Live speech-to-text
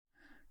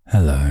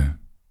Hello,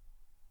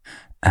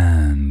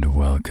 and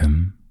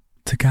welcome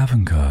to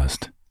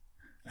Gavincast.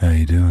 How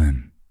you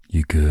doing?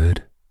 You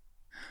good?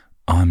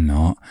 I'm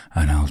not,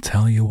 and I'll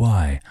tell you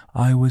why.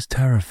 I was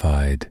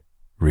terrified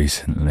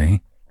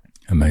recently.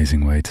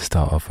 Amazing way to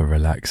start off a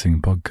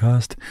relaxing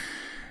podcast.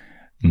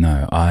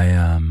 No, I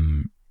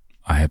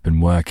have been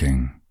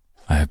working.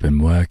 I have been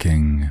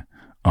working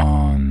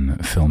on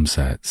film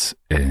sets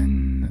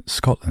in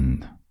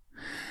Scotland,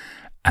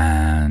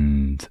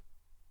 and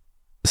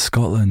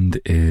Scotland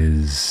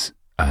is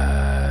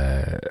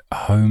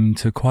home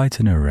to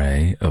quite an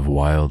array of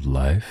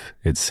wildlife,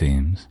 it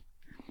seems,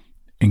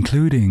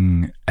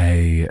 including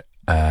a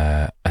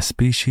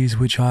species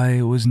which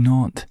I was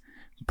not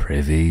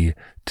privy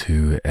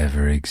to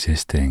ever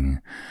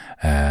existing.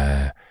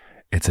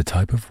 It's a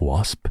type of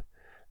wasp,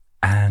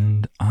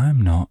 and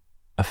I'm not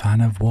a fan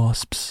of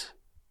wasps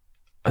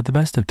at the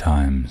best of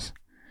times.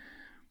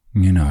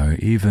 You know,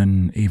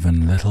 even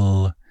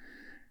little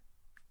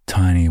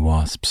tiny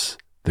wasps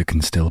that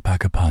can still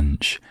pack a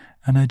punch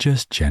and are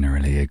just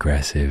generally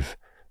aggressive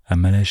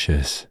and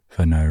malicious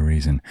for no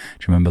reason.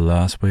 Do you remember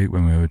last week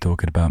when we were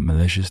talking about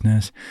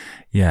maliciousness?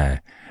 Yeah,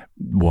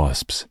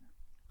 wasps.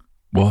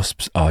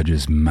 Wasps are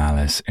just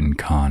malice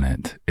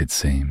incarnate, it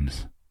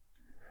seems.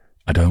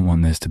 I don't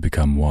want this to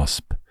become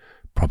wasp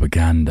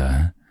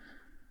propaganda.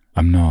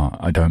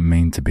 I don't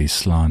mean to be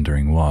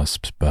slandering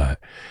wasps, but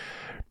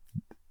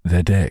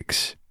they're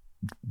dicks.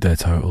 They're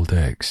total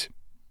dicks.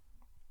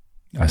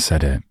 I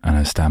said it, and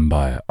I stand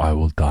by it. I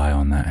will die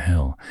on that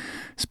hill.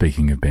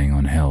 Speaking of being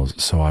on hills,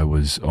 so I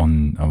was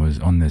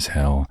on this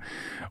hill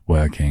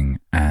working,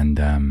 and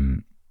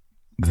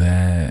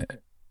I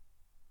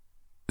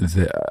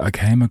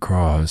came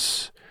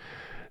across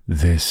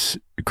this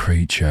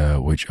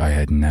creature which I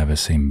had never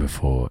seen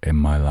before in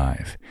my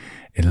life.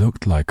 It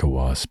looked like a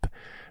wasp,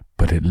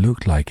 but it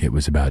looked like it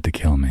was about to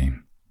kill me.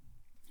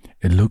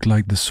 It looked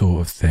like the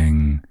sort of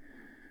thing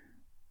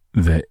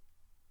that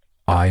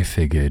I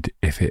figured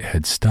if it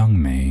had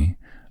stung me,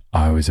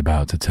 I was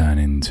about to turn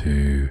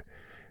into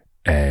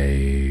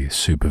a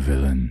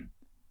supervillain,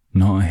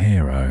 not a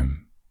hero,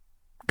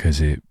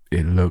 because it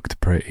looked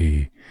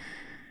pretty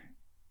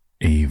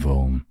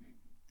evil.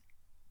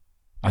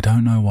 I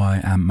don't know why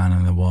Ant-Man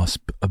and the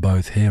Wasp are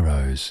both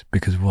heroes,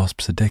 because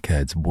wasps are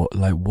dickheads.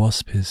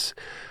 Wasp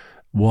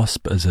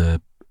as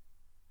a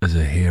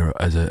hero,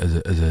 as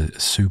a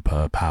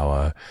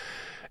superpower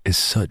is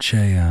such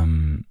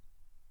a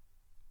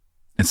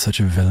it's such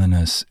a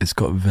villainous, it's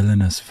got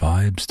villainous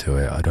vibes to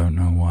it. I don't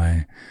know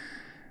why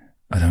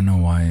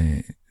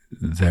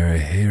they're a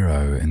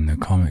hero in the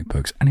comic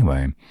books.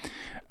 Anyway,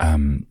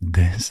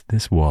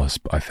 this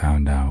wasp I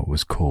found out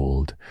was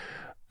called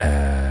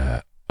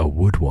a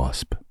wood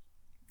wasp.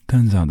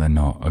 Turns out they're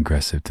not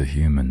aggressive to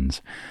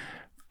humans.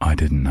 I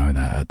didn't know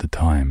that at the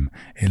time.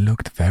 It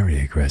looked very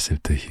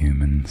aggressive to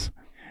humans,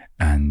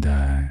 and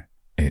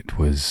it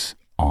was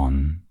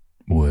on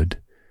wood,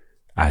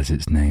 as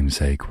its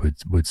namesake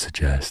would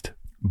suggest.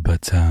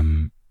 But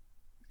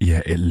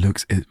yeah,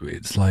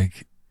 it's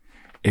like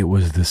it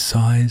was the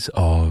size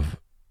of,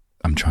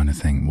 I'm trying to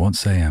think, what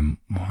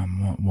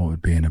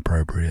would be an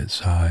appropriate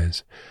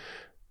size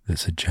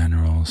that's a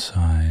general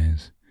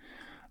size?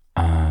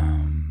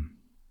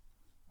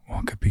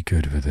 What could be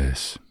good for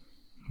this?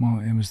 Well,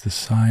 it was the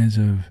size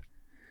of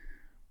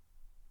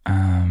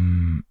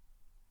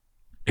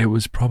it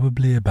was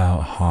probably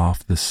about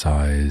half the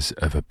size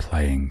of a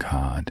playing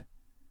card.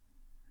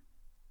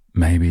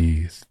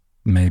 Maybe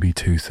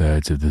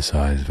 2/3 of the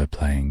size of a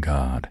playing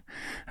card.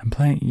 And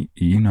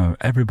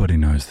everybody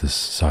knows the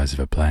size of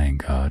a playing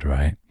card,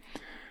 right?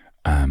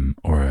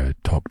 Or a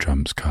Top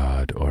Trumps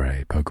card, or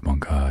a Pokemon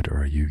card,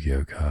 or a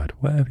Yu-Gi-Oh card,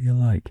 whatever you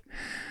like.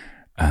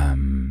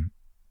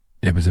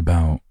 It was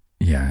about,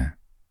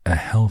 a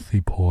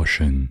healthy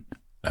portion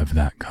of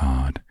that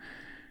card,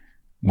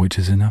 which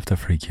is enough to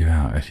freak you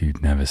out if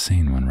you'd never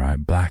seen one,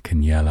 right? Black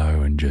and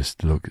yellow, and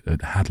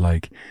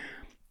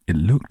it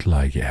looked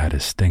like it had a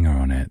stinger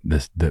on it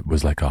that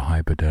was like a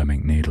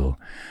hypodermic needle,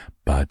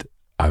 but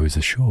I was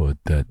assured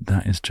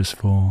that is just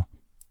for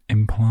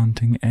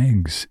implanting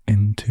eggs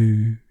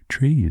into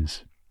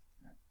trees.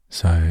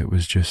 So it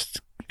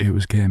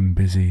was getting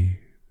busy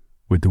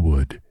with the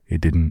wood.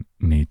 It didn't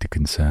need to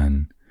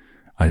concern.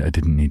 I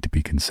didn't need to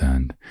be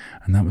concerned,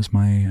 and that was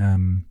my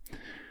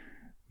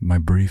my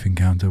brief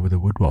encounter with a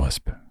wood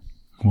wasp.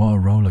 What a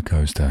roller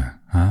coaster,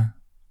 huh?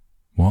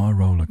 What a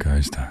roller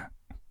coaster.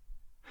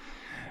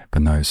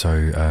 But no,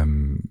 so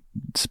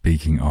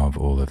speaking of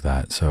all of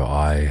that, so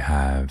I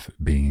have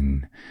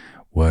been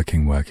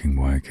working.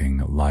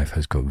 Life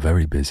has got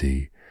very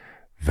busy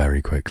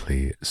very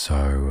quickly.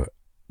 So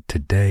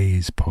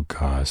today's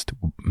podcast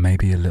may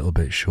be a little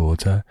bit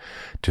shorter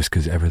just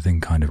because everything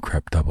kind of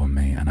crept up on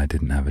me and I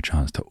didn't have a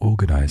chance to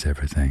organize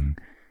everything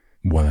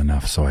well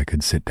enough so I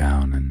could sit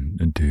down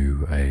and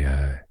do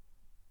a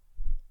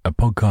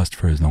podcast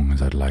for as long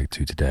as I'd like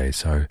to today.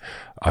 So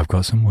I've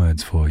got some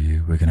words for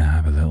you. We're going to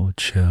have a little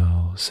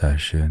chill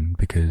session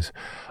because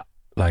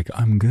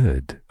I'm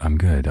good. I'm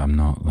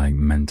not like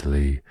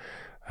mentally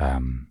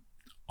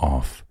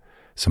off,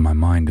 so my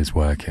mind is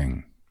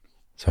working.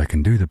 So I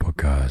can do the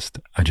podcast,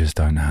 I just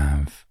don't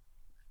have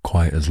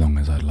quite as long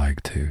as I'd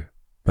like to.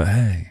 But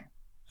hey,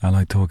 I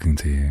like talking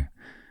to you.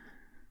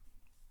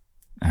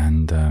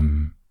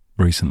 And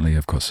recently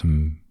I've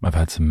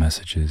had some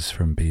messages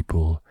from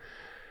people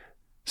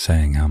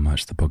saying how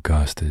much the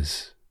podcast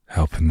is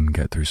helping them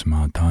get through some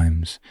hard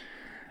times.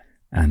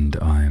 And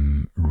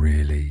I'm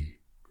really,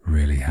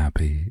 really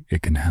happy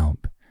it can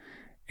help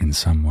in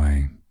some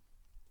way,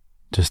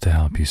 just to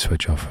help you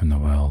switch off from the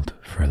world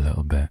for a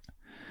little bit.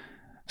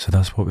 So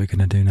that's what we're going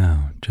to do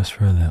now, just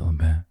for a little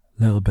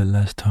bit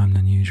less time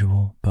than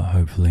usual, but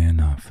hopefully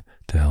enough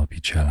to help you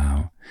chill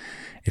out.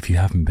 If you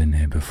haven't been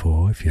here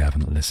before, if you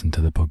haven't listened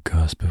to the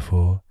podcast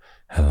before,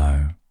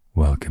 hello,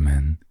 welcome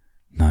in.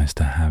 Nice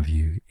to have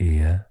you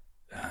here,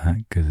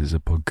 because it's a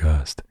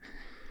podcast.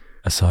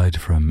 Aside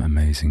from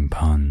amazing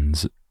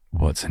puns,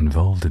 what's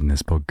involved in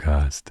this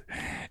podcast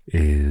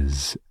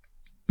is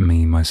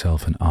me,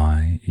 myself, and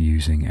I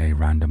using a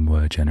random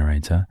word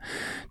generator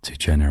to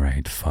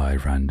generate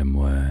 5 random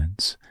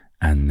words,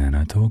 and then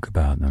I talk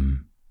about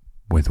them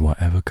with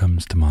whatever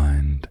comes to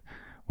mind,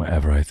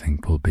 whatever I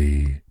think will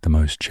be the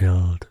most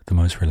chilled, the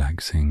most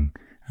relaxing,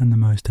 and the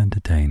most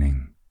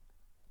entertaining.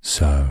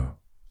 So,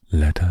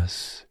 let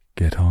us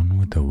get on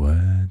with the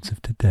words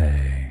of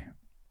today.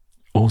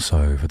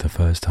 Also, for the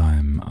first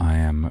time, I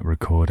am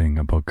recording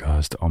a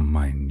podcast on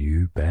my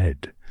new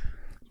bed,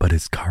 but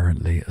it's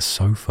currently a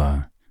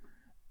sofa,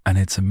 and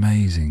it's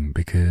amazing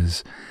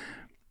because,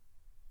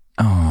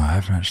 I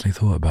haven't actually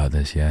thought about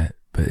this yet,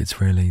 but it's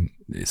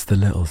the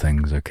little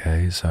things,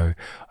 okay? So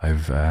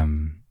I've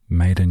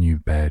made a new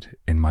bed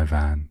in my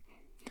van,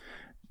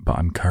 but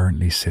I'm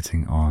currently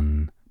sitting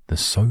on the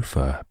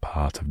sofa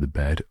part of the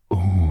bed.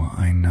 Oh,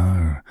 I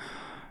know,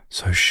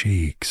 so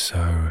chic,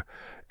 so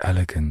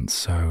elegant,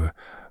 so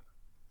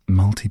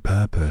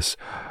multi-purpose.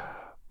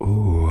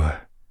 Ooh,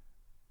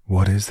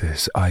 what is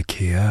this?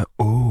 IKEA?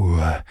 Ooh.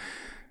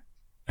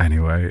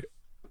 Anyway,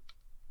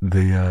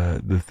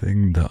 the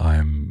thing that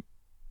I'm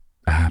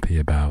happy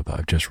about, that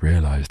I've just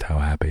realized how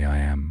happy I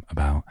am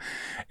about,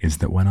 is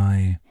that when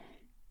I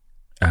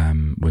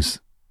was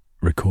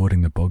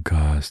recording the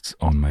podcasts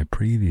on my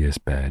previous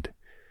bed,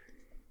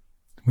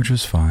 which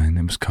was fine,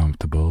 it was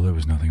comfortable, there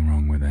was nothing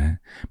wrong with it,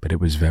 but it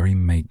was very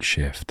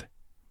makeshift.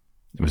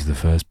 It was the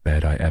first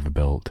bed I ever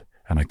built,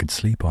 and I could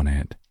sleep on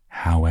it.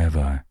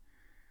 However,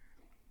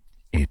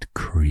 it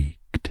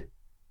creaked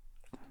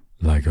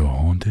like a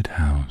haunted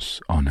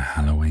house on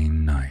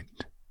Halloween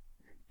night.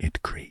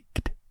 It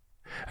creaked.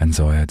 And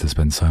so I had to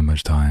spend so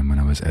much time when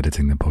I was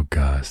editing the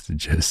podcast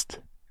just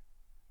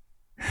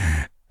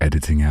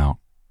editing out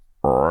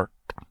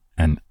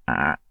and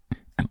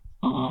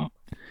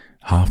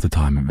half the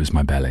time it was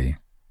my belly,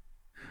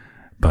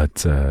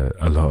 but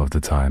a lot of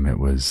the time it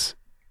was,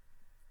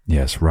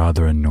 yes,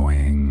 rather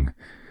annoying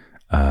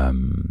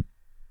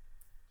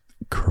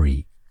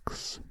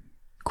creaks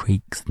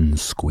and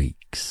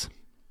squeaks.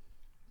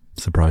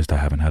 Surprised I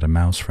haven't had a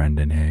mouse friend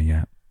in here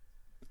yet.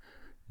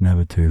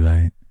 Never too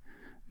late.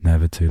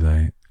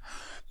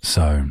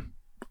 So,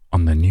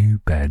 on the new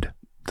bed,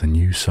 the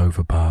new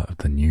sofa part of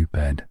the new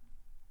bed,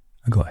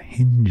 I got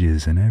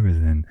hinges and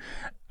everything.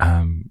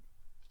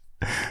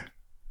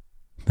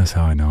 That's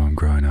how I know I'm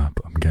growing up.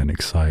 I'm getting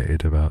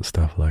excited about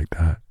stuff like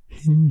that.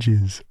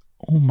 Hinges.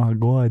 Oh my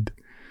God.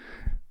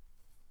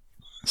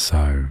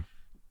 So,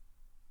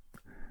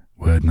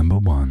 word number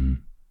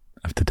 1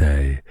 of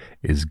today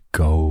is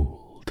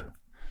gold.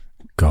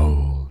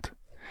 Gold.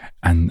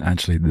 And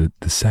actually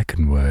the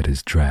second word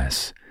is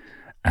dress.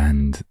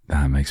 And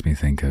that makes me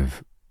think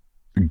of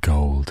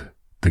gold.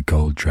 The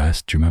gold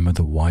dress. Do you remember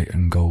the white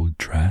and gold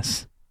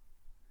dress?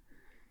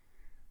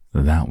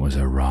 That was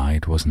a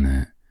ride, wasn't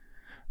it?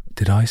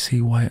 Did I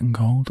see white and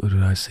gold, or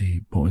did I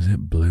see, what was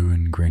it, blue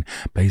and green?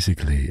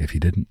 Basically, if you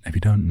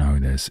don't know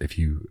this, if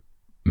you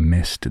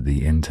missed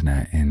the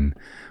internet in,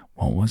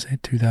 what was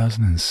it,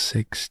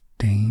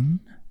 2016?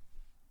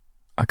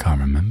 I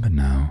can't remember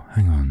now.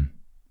 Hang on.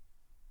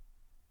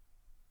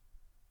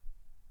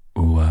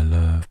 Oh, I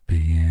love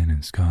being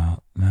in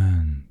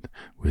Scotland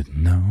with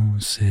no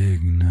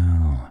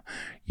signal.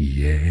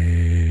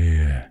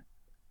 Yeah.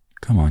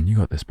 Come on, you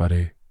got this,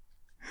 buddy.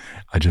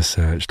 I just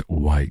searched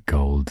white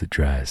gold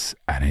dress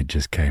and it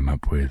just came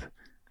up with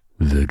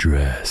the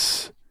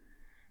dress.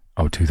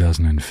 Oh,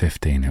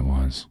 2015 it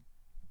was.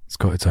 It's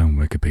got its own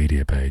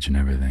Wikipedia page and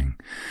everything.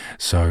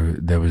 So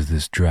there was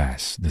this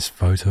dress, this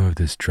photo of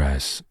this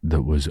dress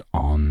that was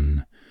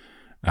on,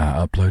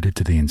 uploaded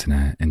to the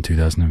internet in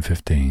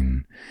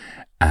 2015,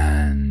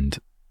 and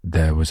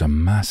there was a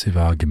massive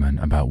argument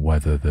about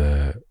whether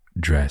the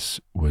dress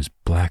was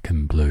black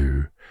and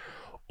blue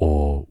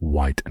or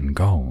white and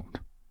gold.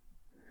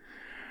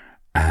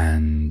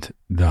 And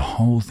the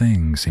whole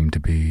thing seemed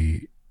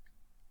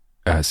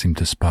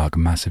to spark a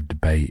massive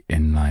debate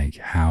in like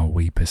how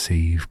we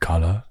perceive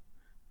colour.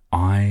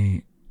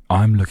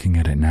 I'm looking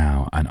at it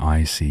now and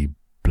I see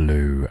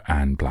blue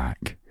and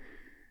black,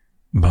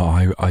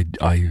 but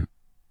I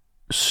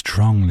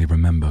strongly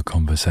remember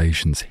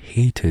conversations,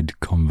 heated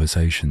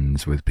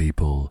conversations with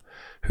people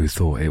who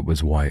thought it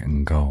was white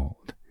and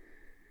gold.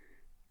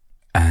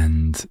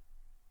 And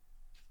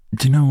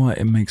do you know what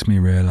it makes me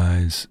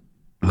realize?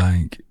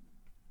 Like,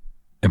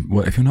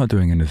 if you're not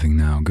doing anything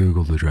now,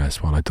 Google the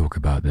dress while I talk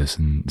about this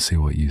and see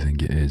what you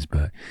think it is.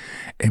 But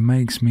it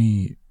makes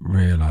me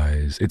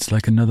realize it's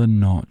like another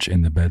notch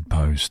in the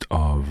bedpost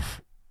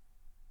of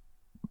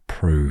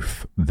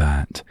proof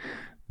that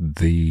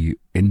the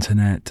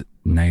internet,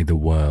 nay the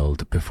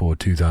world, before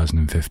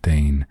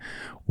 2015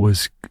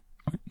 was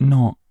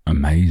not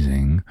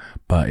amazing,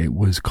 but it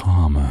was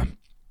calmer.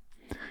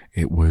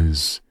 It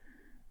was,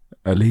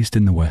 at least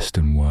in the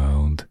Western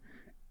world,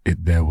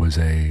 there was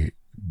a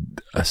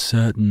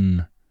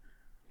certain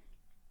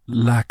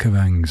lack of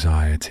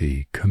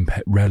anxiety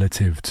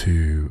relative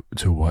to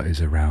what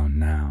is around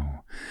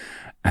now.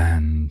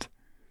 And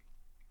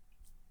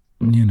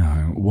you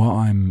know what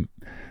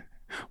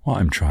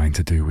I'm trying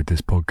to do with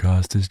this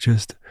podcast is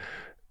just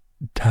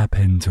tap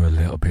into a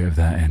little bit of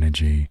that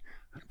energy,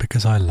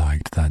 because I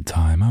liked that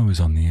time. I was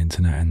on the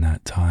internet in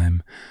that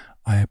time.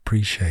 I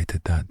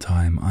appreciated that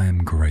time. I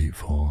am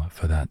grateful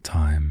for that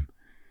time.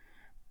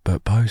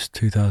 But post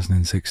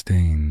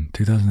 2016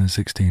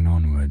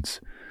 onwards,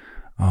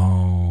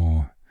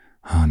 oh,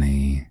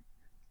 honey,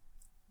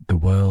 the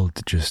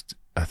world just,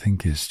 I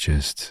think it's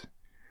just,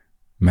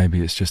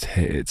 maybe it's just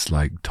hit its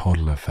like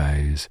toddler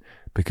phase,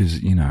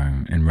 because, you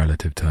know, in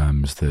relative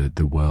terms, the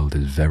world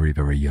is very,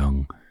 very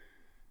young.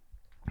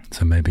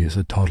 So maybe it's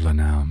a toddler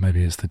now.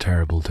 Maybe it's the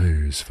terrible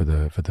twos for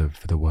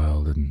the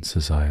world and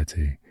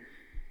society.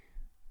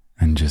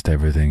 And just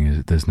everything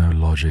is, there's no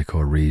logic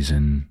or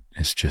reason.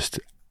 It's just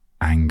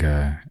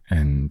anger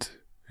and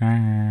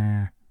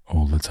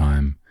all the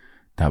time.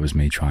 That was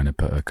me trying to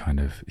put a kind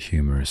of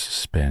humorous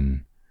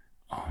spin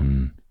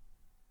on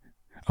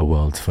a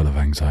world full of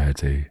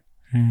anxiety.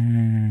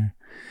 I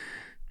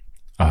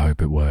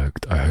hope it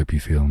worked. I hope you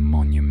feel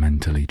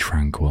monumentally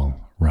tranquil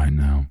right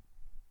now.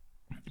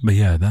 But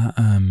yeah,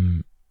 that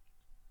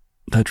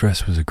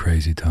dress was a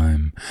crazy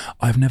time.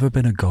 I've never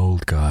been a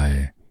gold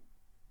guy.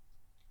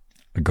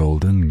 A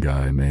golden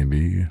guy,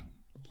 maybe.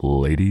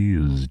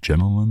 Ladies,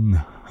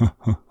 gentlemen.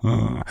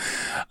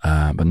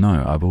 But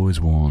no, I've always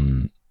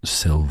worn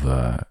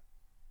silver.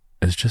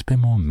 It's just been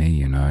more me,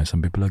 you know.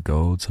 Some people are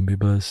gold, some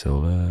people are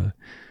silver,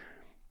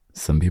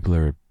 some people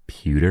are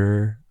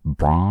pewter,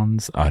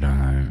 bronze, I don't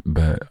know.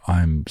 But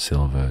I'm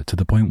silver, to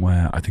the point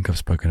where, I think I've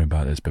spoken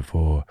about this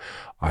before,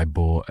 I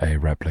bought a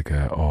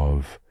replica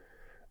of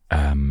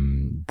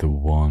the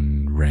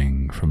One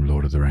Ring from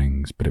Lord of the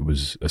Rings, but it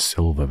was a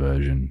silver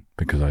version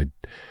because I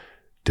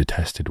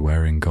detested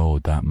wearing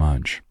gold that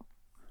much.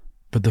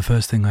 But the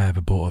first thing I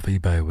ever bought off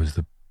eBay was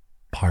the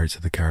Pirates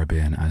of the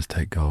Caribbean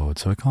Aztec gold,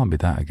 so I can't be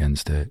that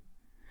against it.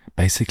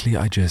 Basically,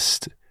 I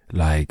just,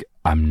 like,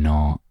 I'm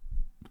not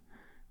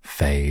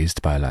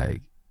fazed by,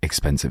 like,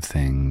 expensive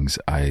things.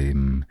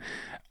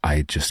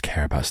 I just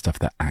care about stuff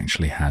that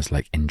actually has,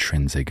 like,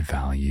 intrinsic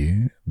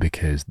value,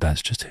 because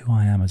that's just who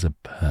I am as a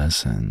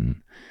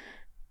person.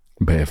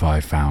 But if I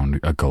found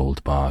a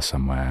gold bar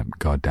somewhere,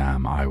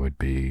 goddamn, I would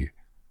be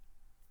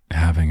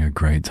having a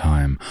great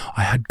time.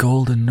 I had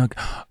golden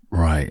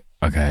Right,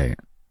 okay.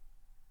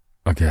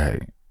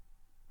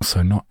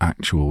 So not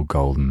actual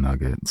golden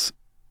nuggets,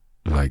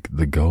 like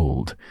the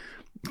gold,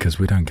 because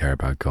we don't care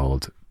about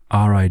gold.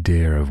 Our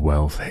idea of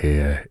wealth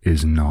here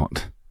is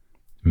not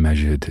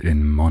measured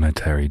in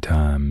monetary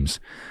terms.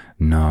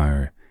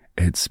 No,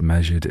 it's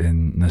measured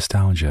in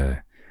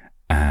nostalgia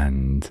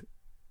and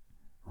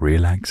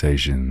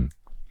relaxation.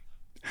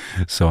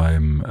 So I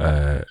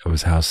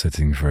was house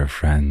sitting for a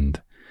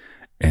friend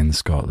in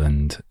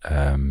Scotland,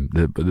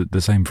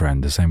 the same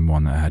friend, the same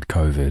one that had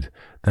COVID.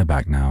 They're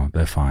back now,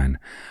 they're fine.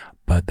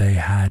 But they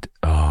had,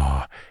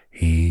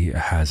 he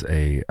has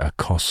a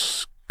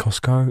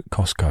Costco,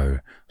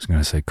 I was going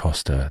to say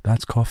Costa,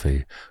 that's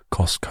coffee,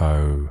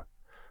 Costco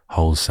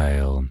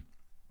wholesale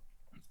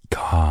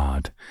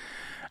card.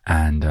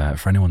 And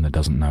for anyone that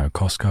doesn't know,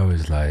 Costco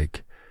is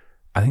like,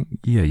 I think,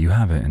 yeah, you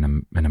have it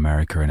in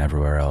America and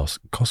everywhere else.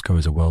 Costco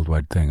is a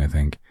worldwide thing, I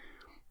think.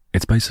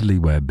 It's basically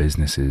where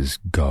businesses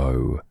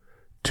go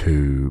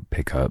to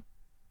pick up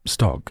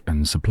stock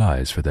and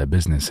supplies for their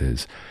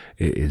businesses.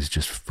 It is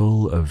just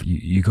full of,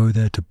 you go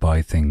there to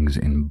buy things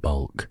in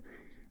bulk,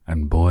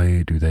 and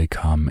boy, do they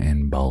come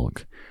in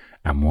bulk.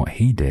 And what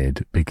he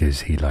did,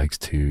 because he likes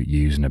to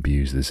use and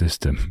abuse the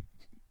system,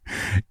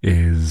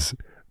 is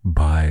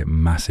buy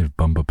massive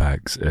bumper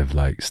packs of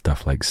like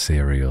stuff like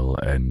cereal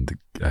and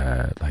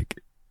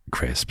like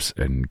crisps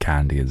and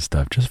candy and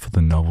stuff, just for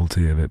the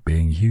novelty of it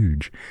being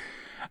huge.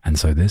 And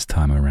so this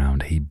time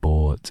around, he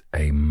bought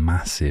a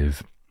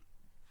massive,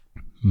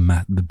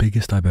 the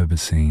biggest I've ever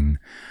seen,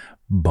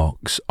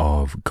 box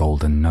of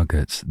Golden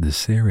Nuggets, the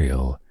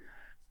cereal.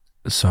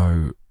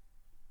 So,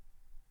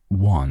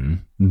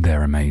 one,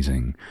 they're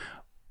amazing.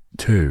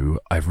 Two,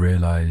 I've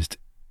realized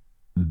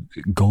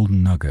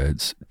Golden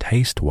Nuggets,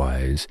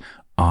 taste-wise,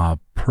 are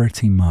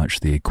pretty much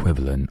the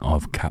equivalent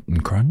of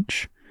Captain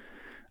Crunch.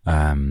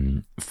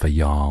 For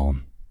y'all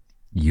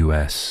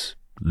US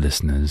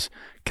listeners,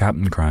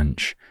 Captain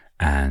Crunch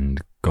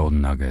and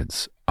Golden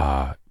Nuggets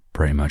are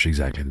pretty much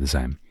exactly the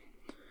same.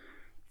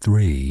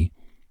 3,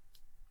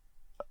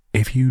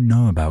 if you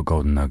know about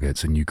Golden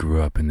Nuggets and you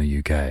grew up in the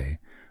UK,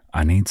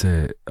 I need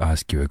to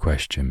ask you a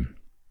question.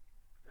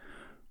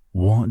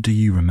 What do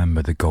you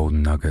remember the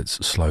Golden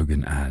Nuggets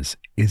slogan as?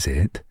 Is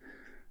it,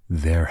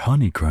 they're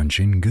honey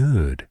crunching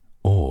good,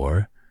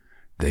 or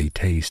they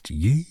taste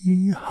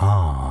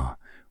yee-haw?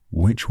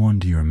 Which one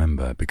do you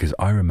remember? Because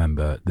I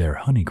remember they're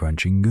honey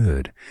crunching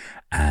good,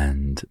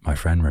 and my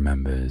friend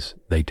remembers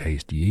they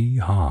taste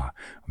yee-haw.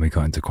 We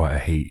got into quite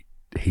a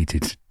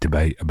heated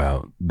debate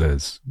about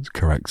the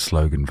correct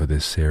slogan for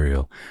this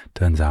cereal.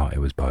 Turns out it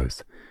was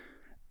both.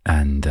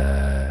 And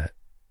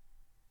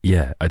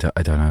yeah, I don't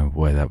know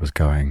where that was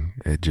going.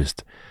 I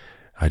just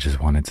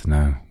wanted to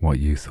know what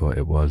you thought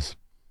it was.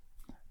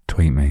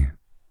 Tweet me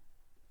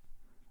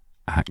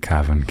at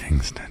Cavan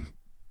Kingston,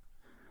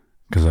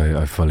 because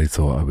I fully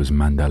thought I was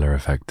Mandela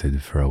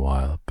affected for a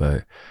while.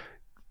 But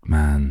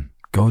man,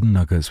 Golden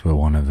Nuggets were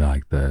one of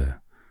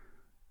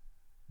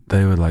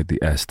they were like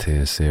the S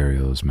tier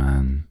cereals,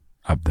 man,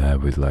 up there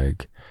with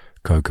like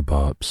Cocoa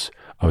Pops.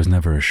 I was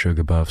never a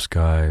Sugar Puffs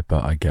guy,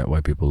 but I get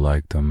why people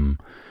liked them.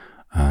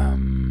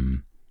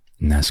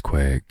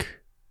 Nesquik,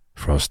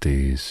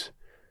 Frosties,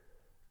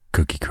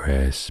 Cookie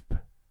Crisp,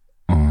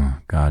 oh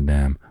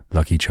goddamn,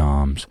 Lucky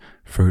Charms.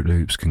 Fruit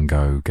Loops can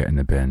go get in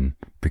the bin,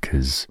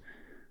 because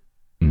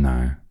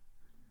no,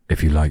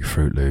 if you like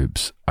Fruit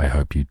Loops, I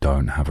hope you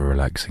don't have a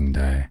relaxing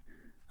day.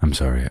 I'm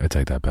sorry, I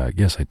take that back.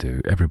 Yes, I do.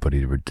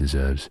 Everybody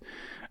deserves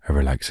a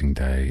relaxing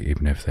day,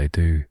 even if they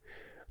do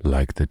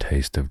like the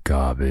taste of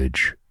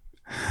garbage.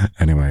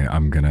 Anyway,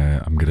 I'm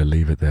gonna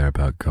leave it there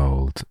about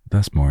gold.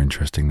 That's more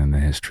interesting than the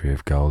history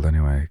of gold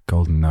anyway.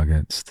 Golden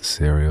Nuggets, the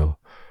cereal.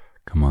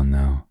 Come on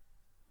now.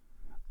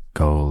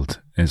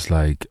 Gold is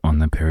like on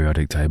the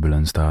periodic table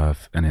and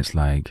stuff, and it's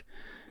like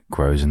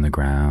grows in the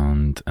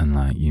ground, and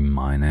like you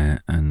mine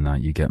it, and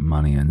like you get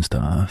money and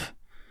stuff.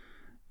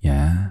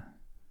 Yeah.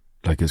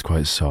 Like it's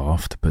quite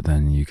soft, but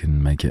then you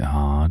can make it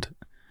hard.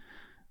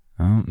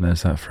 Oh,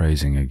 there's that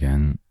phrasing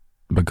again.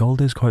 But gold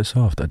is quite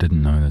soft. I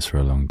didn't know this for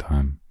a long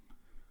time.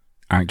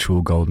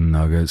 Actual Golden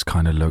Nuggets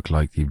kind of look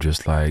like you've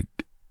just like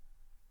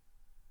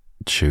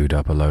chewed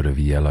up a load of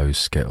yellow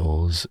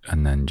Skittles,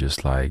 and then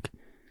just like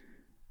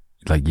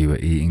you were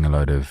eating a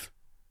load of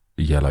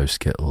yellow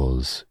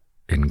Skittles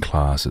in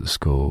class at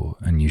school,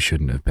 and you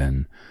shouldn't have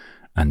been,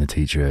 and the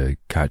teacher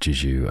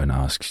catches you and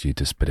asks you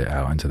to spit it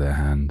out into their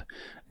hand.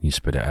 You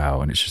spit it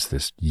out, and it's just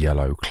this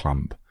yellow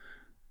clump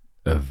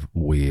of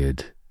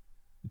weird,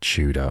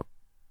 chewed up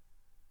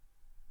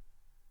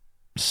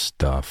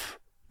stuff.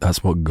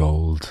 That's what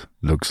gold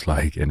looks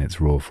like in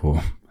its raw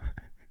form.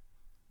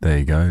 There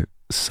you go,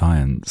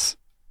 science.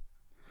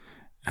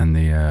 And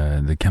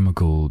the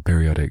chemical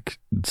periodic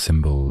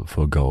symbol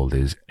for gold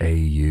is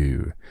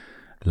AU.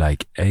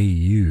 Like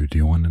AU, do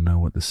you want to know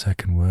what the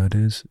second word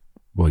is?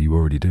 Well, you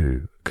already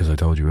do, because I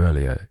told you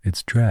earlier,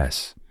 it's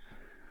dress.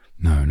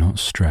 No, not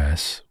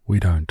stress. We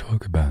don't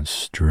talk about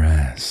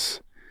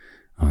stress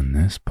on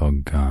this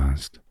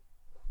podcast.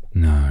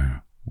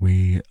 No,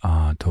 we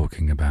are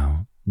talking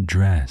about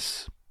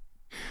dress.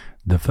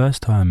 The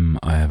first time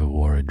I ever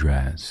wore a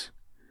dress,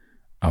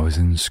 I was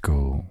in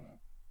school,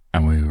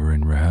 and we were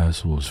in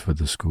rehearsals for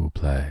the school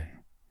play.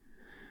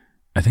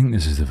 I think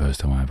this is the first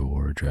time I ever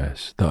wore a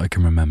dress, that I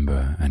can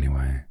remember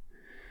anyway.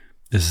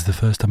 This is the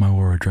first time I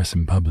wore a dress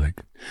in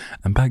public.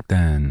 And back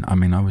then, I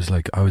mean, I was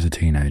a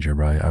teenager,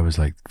 right? I was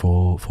like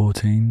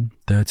 13,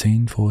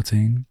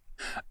 14.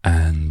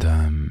 And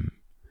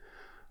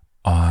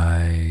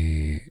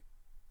I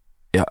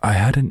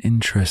had an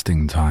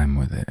interesting time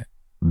with it,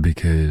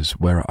 because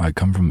where I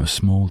come from, a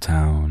small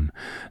town,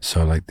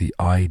 so like the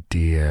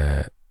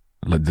idea,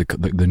 like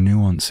the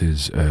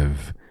nuances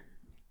of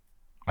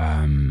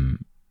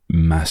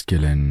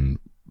masculine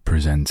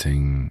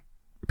presenting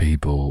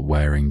people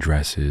wearing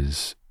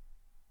dresses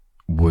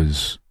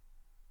was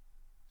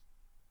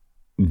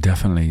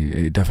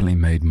definitely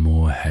made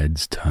more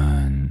heads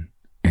turn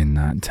in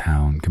that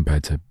town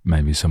compared to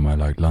maybe somewhere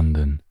like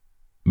London.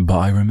 But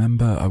I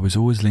remember I was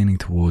always leaning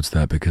towards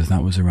that, because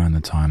that was around the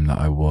time that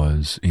I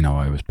was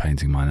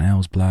painting my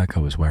nails black,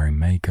 I was wearing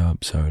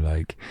makeup, so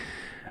like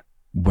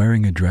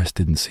wearing a dress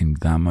didn't seem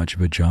that much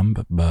of a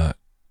jump. But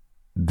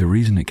the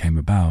reason it came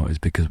about is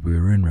because we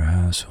were in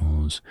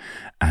rehearsals,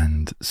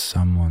 and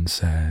someone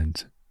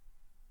said,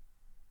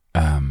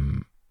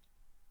 I'll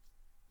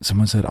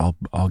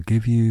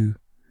give you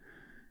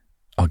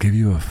a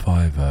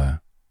 £5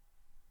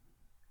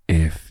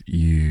 if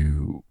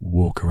you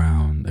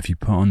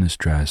put on this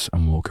dress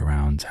and walk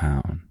around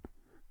town.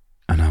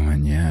 And I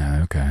went, yeah,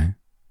 okay.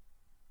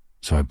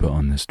 So I put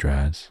on this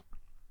dress,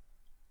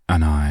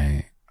 and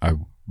I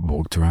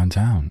walked around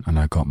town, and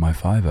I got my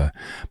 £5.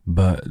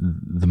 But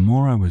the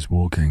more I was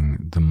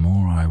walking, the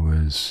more I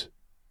was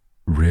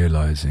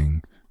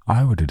realizing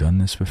I would have done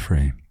this for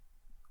free.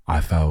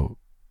 I felt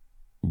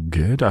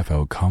good. I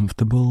felt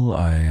comfortable.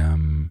 I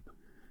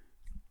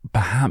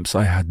perhaps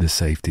I had the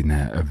safety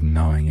net of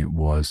knowing it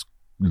was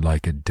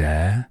like a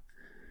dare,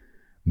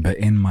 but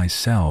in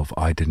myself,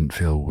 I didn't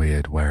feel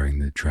weird wearing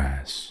the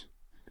dress.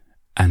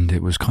 And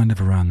it was kind of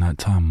around that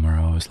time where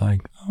I was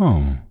like,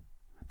 oh,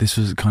 this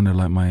was kind of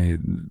like my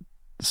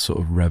sort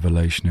of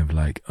revelation of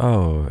like,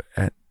 oh,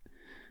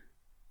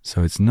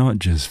 so it's not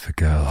just for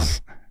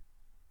girls.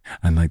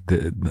 And like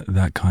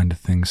that kind of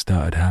thing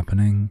started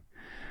happening.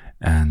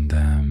 And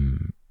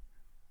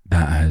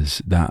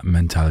that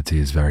mentality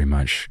has very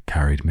much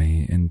carried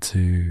me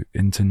into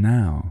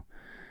now.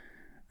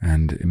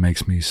 And it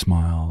makes me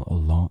smile a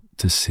lot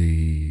to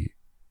see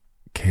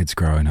kids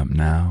growing up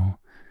now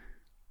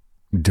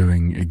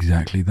doing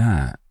exactly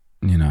that.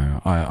 You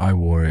know, I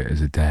wore it as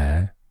a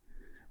dare,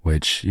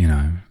 which, you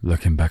know,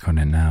 looking back on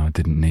it now,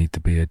 didn't need to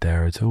be a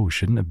dare at all.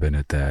 Shouldn't have been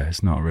a dare.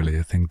 It's not really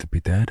a thing to be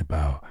dared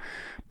about.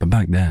 But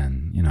back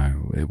then, you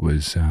know, it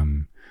was,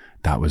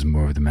 that was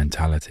more of the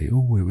mentality.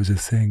 Oh, it was a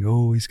thing.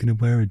 Oh, he's going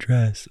to wear a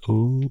dress.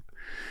 Oh.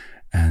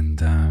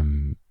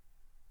 And,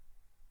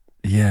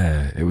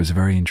 yeah, it was a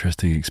very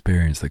interesting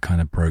experience that kind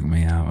of broke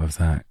me out of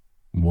that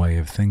way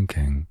of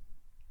thinking.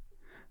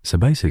 So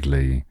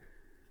basically,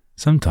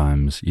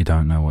 sometimes you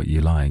don't know what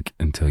you like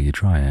until you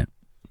try it.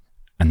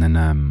 And then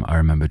I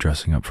remember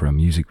dressing up for a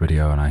music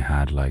video, and I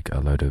had like a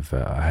load of,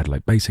 I had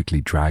like basically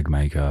drag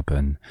makeup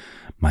and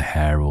my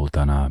hair all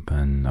done up,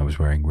 and I was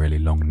wearing really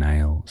long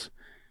nails.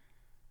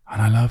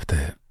 And I loved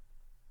it.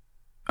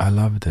 I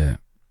loved it.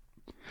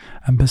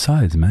 And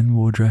besides, men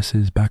wore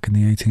dresses back in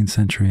the 18th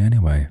century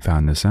anyway.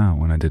 Found this out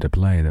when I did a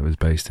play that was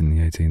based in the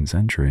 18th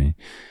century.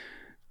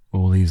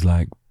 All these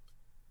like,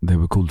 they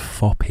were called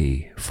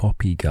foppy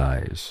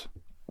guys.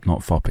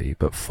 Not foppy,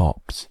 but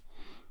fops.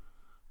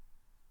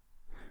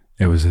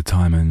 It was a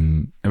time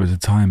in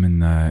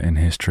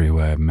history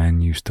where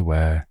men used to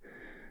wear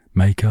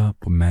makeup.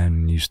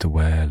 Men used to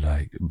wear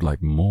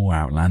like more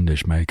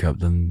outlandish makeup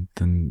than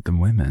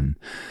women,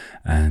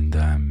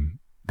 and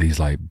these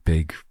like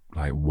big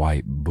like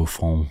white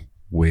bouffant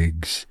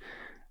wigs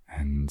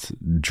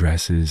and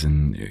dresses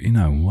and, you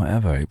know,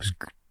 whatever. It was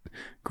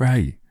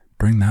great.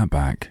 Bring that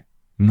back.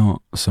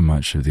 Not so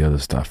much of the other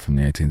stuff from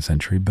the 18th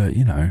century, but,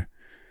 you know,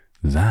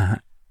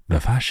 the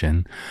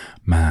fashion,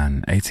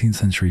 man, 18th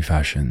century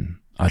fashion,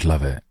 I'd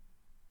love it.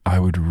 I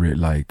would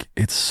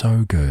it's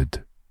so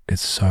good.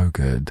 It's so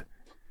good.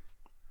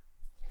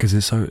 Because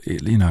it's so,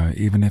 you know,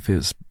 even if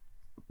it's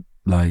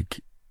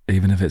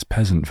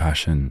peasant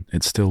fashion,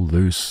 it's still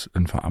loose.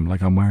 And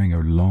I'm wearing a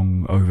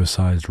long,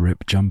 oversized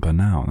rip jumper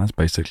now. That's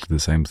basically the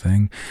same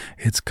thing.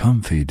 It's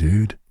comfy,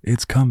 dude.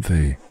 It's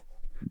comfy.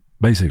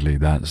 Basically,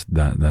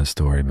 that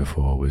story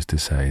before was to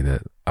say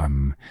that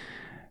I'm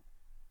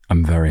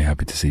very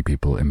happy to see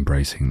people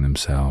embracing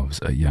themselves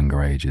at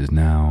younger ages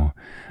now.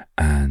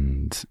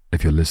 And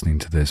if you're listening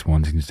to this,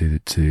 wanting to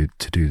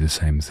do the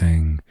same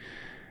thing,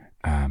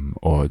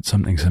 or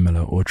something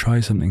similar, or try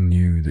something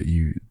new that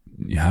you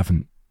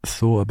haven't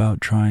thought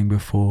about trying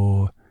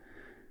before,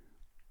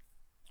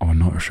 or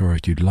not sure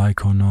if you'd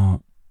like or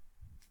not,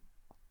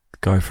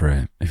 go for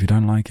it. If you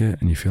don't like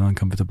it and you feel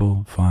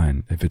uncomfortable,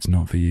 fine. If it's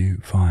not for you,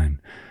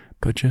 fine.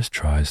 But just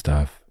try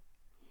stuff.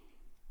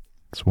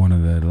 It's one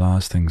of the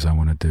last things I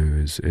want to do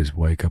is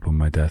wake up on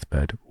my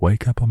deathbed.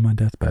 Wake up on my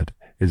deathbed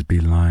is be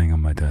lying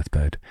on my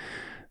deathbed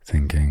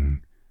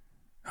thinking,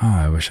 oh,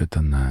 I wish I'd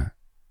done that.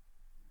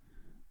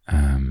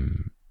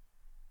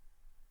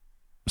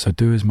 So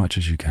do as much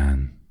as you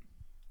can.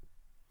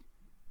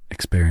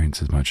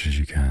 Experience as much as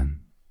you can.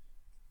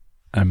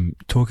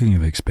 Talking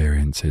of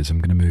experiences, I'm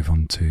going to move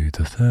on to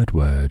the third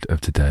word of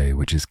today,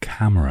 which is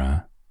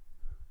camera.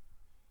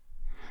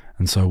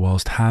 And so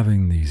whilst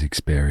having these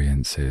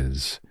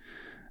experiences,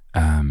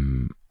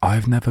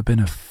 I've never been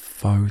a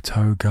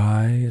photo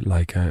guy.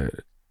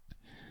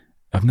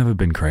 I've never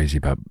been crazy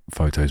about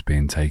photos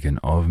being taken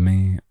of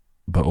me,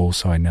 but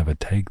also I never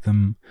take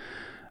them.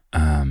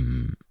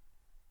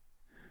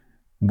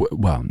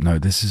 Well, no,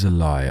 this is a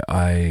lie.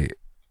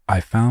 I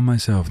found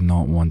myself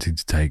not wanting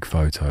to take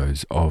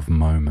photos of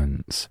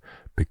moments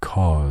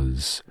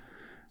because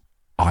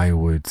I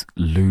would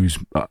lose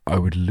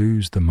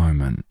the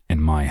moment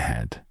in my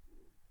head.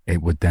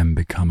 It would then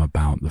become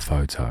about the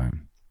photo.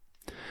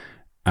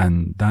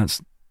 And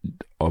that's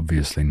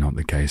obviously not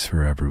the case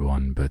for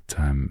everyone, but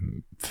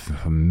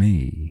for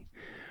me,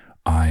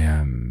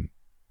 I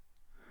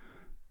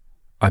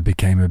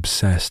became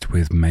obsessed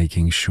with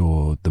making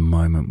sure the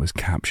moment was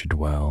captured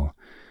well,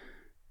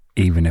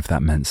 even if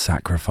that meant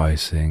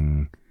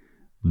sacrificing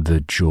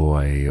the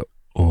joy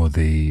or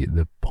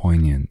the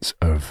poignance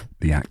of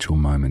the actual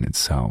moment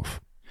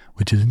itself,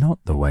 which is not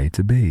the way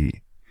to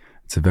be.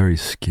 It's a very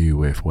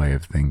skew-whiff way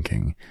of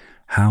thinking.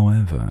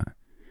 However,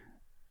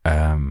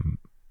 I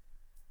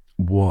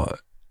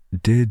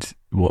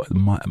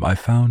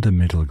found a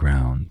middle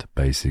ground,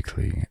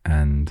 basically,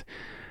 and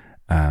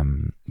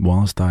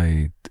whilst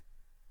I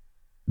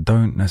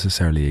don't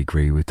necessarily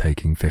agree with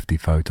taking 50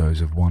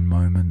 photos of one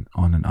moment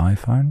on an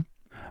iPhone,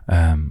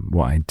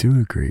 what I do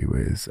agree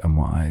with, and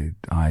what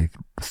I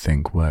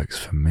think works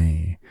for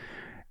me,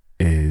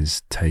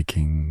 is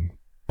taking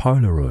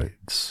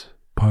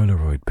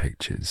Polaroid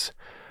pictures,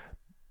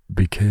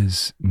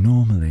 because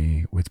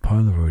normally with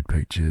Polaroid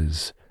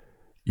pictures,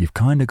 you've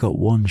kind of got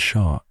one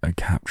shot at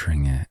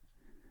capturing it.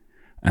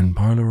 And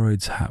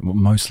Polaroids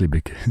mostly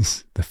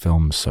because the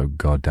film's so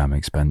goddamn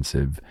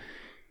expensive,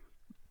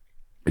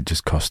 it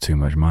just costs too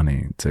much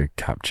money to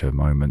capture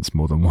moments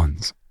more than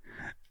once.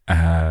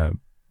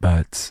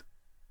 But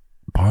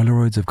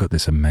Polaroids have got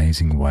this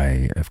amazing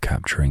way of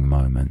capturing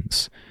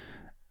moments,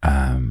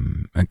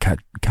 and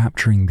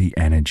capturing the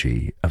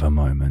energy of a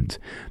moment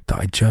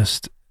that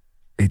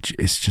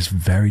it's just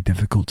very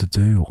difficult to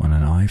do on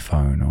an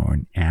iPhone or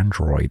an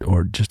Android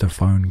or just a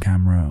phone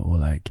camera, or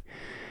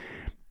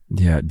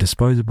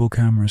disposable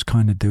cameras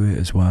kind of do it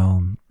as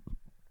well.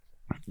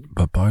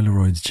 But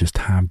Polaroids just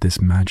have this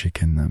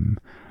magic in them.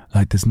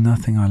 There's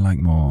nothing I like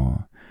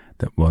more.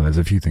 There's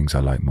a few things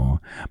I like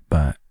more,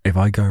 but if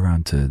I go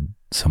around to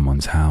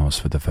someone's house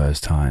for the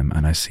first time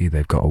and I see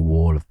they've got a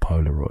wall of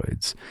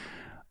Polaroids,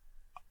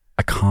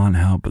 I can't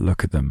help but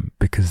look at them,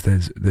 because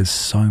there's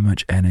so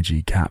much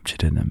energy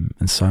captured in them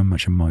and so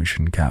much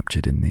emotion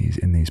captured in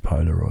these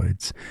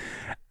Polaroids,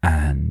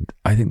 and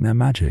I think they're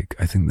magic.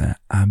 I think they're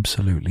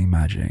absolutely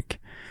magic.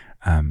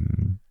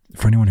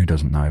 For anyone who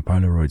doesn't know,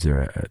 Polaroids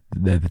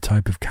they're the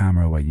type of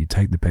camera where you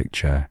take the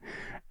picture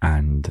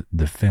and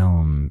the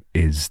film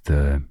is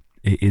the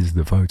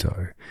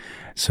photo.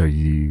 So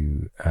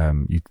you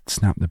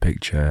snap the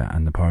picture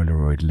and the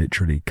Polaroid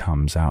literally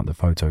the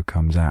photo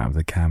comes out of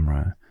the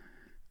camera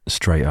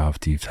straight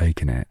after you've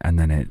taken it, and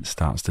then it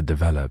starts to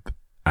develop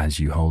as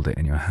you hold it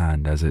in your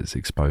hand, as it's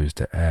exposed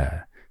to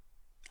air.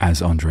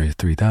 As Andre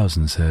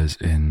 3000 says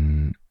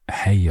in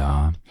Hey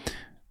Ya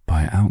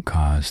by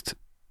Outkast,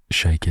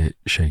 shake it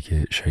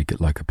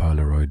like a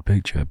Polaroid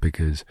picture,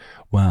 because,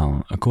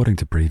 well, according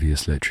to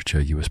previous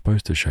literature, you were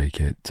supposed to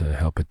shake it to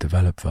help it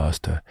develop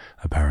faster.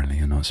 Apparently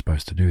you're not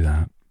supposed to do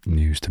that.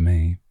 News to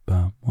me,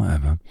 but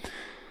whatever.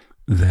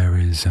 There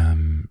is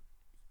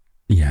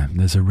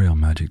there's a real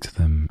magic to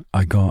them.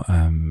 I got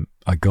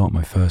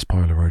my first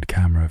Polaroid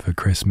camera for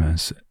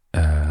Christmas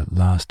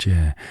last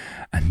year,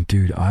 and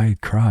dude, I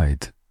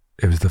cried.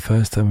 It was the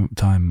first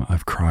time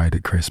I've cried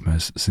at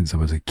Christmas since I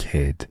was a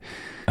kid,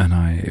 and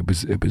it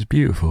was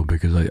beautiful,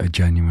 because I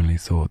genuinely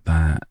thought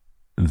that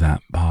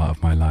part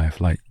of my life,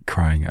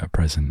 crying at a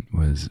present,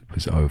 was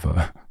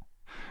over.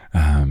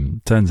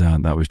 Turns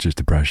out that was just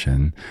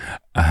depression.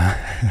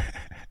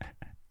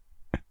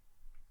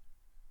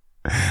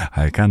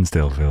 I can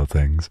still feel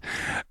things,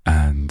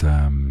 and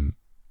I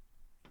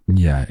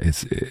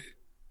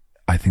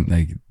think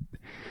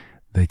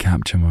they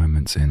capture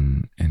moments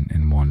in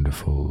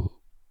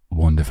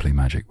wonderfully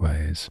magic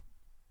ways.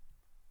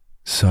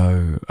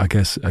 So I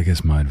guess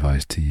my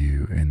advice to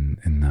you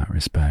in that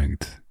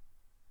respect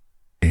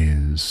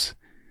is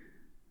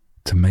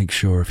to make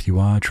sure, if you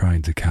are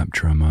trying to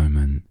capture a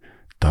moment,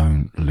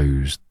 don't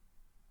lose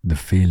the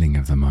feeling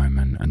of the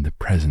moment and the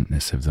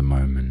presentness of the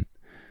moment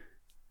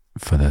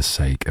for the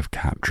sake of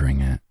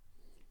capturing it.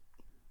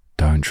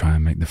 Don't try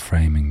and make the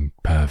framing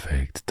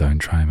perfect. Don't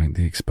try and make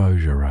the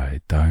exposure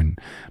right. Don't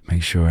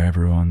make sure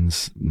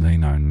everyone's,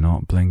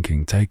 not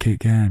blinking. Take it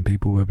again.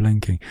 People were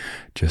blinking.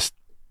 Just,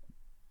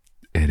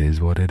 it is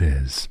what it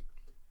is.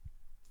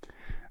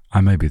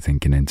 I may be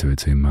thinking into it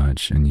too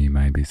much, and you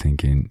may be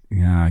thinking,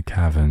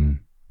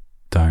 Cavan,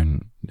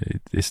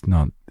 it's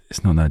not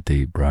that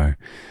deep, bro.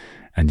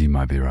 And you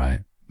might be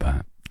right,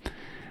 but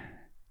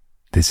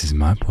this is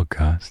my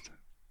podcast,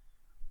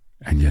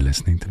 and you're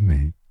listening to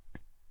me.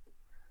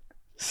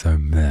 So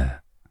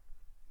there.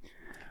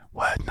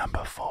 Word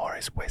number 4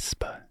 is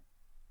whisper.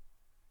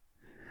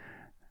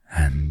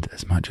 And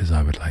as much as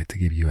I would like to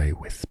give you a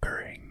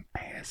whispering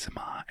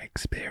ASMR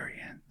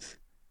experience,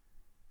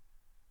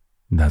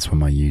 that's what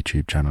my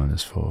YouTube channel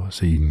is for.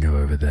 So you can go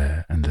over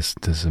there and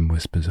listen to some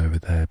whispers over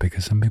there,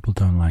 because some people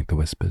don't like the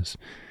whispers.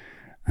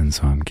 And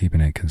so I'm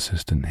keeping it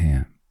consistent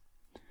here.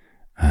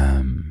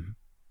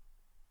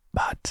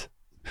 But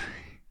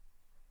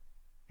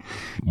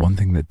one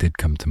thing that did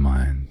come to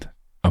mind.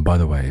 Oh, by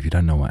the way, if you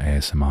don't know what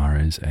ASMR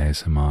is,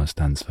 ASMR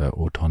stands for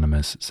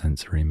Autonomous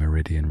Sensory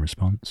Meridian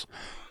Response.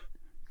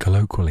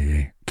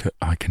 Colloquially,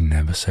 I can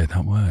never say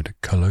that word,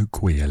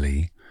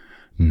 colloquially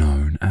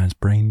known as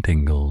brain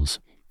tingles.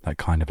 That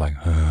kind of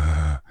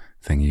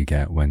thing you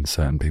get when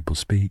certain people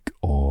speak,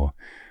 or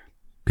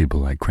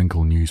people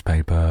crinkle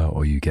newspaper,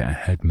 or you get a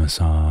head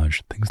massage,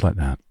 things like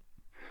that.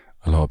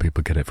 A lot of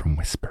people get it from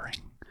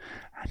whispering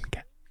and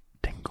get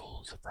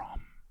tingles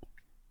from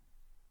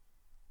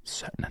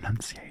certain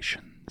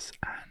enunciations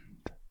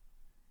and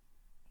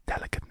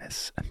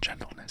delicateness and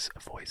gentleness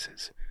of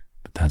voices.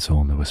 But that's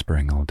all the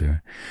whispering I'll do.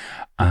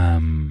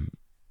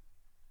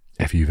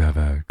 If you've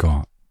ever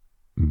got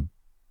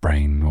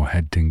brain or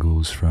head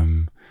tingles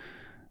from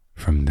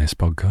this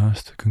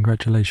podcast,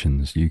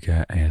 congratulations, you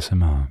get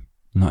ASMR.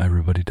 Not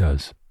everybody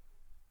does.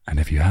 And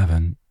if you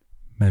haven't,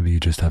 maybe you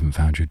just haven't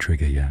found your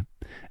trigger yet.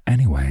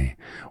 Anyway,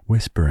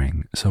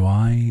 whispering. So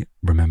I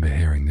remember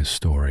hearing this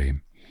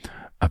story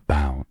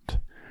about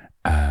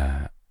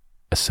a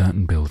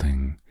certain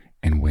building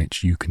in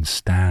which you can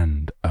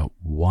stand at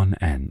one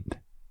end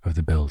of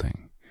the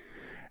building.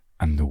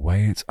 And the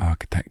way it's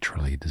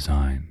architecturally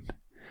designed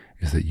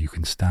is that you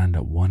can stand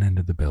at one end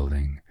of the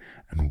building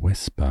and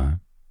whisper,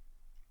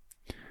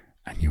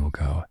 and you will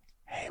go,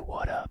 "Hey,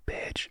 what up,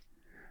 bitch?"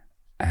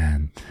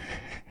 And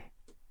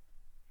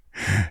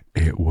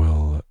it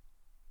will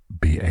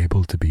be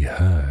able to be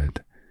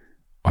heard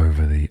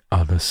over the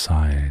other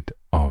side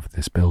of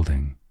this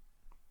building.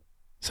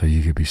 So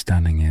you could be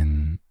standing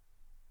in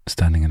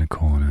a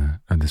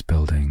corner of this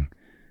building,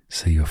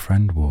 see your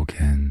friend walk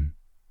in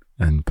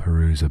and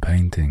peruse a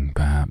painting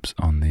perhaps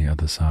on the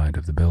other side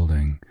of the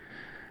building,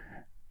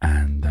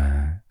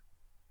 and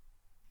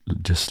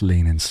just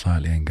lean in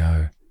slightly and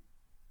go,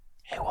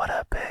 "Hey, what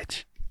up,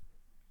 bitch?"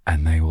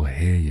 And they will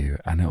hear you,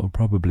 and it will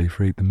probably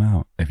freak them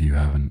out if you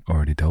haven't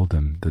already told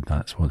them that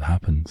that's what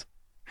happens.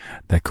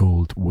 They're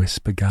called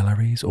whisper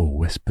galleries or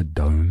whisper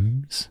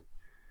domes,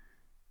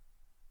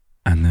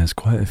 and there's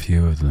quite a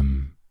few of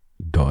them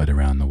dotted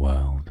around the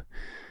world.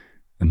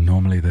 And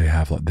normally they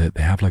have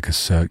like a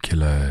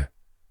circular,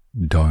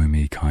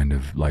 domey kind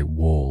of like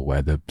wall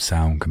where the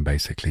sound can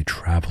basically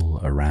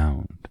travel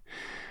around.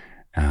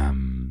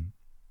 And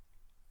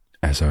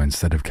so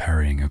instead of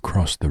carrying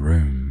across the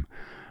room,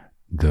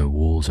 the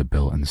walls are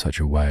built in such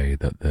a way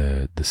that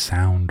the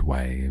sound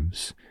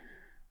waves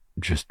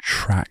just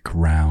track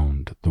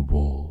round the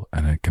wall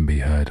and it can be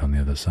heard on the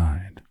other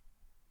side.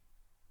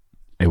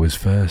 It was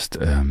first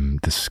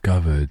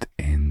discovered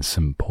in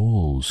St.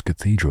 Paul's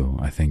Cathedral,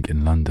 I think,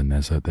 in London.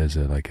 There's a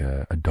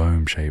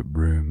dome-shaped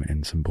room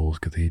in St. Paul's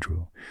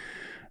Cathedral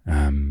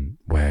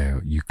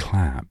where you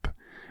clap,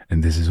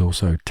 and this is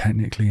also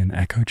technically an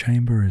echo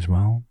chamber as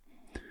well.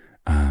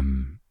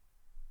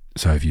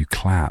 So if you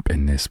clap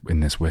in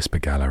this whisper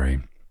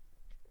gallery,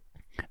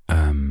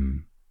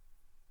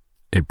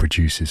 it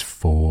produces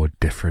 4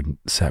 different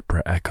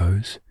separate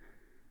echoes.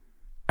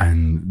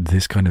 And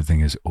this kind of thing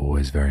has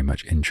always very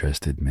much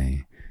interested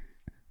me.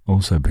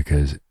 Also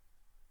because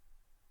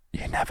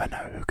you never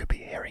know who could be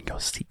hearing your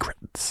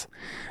secrets.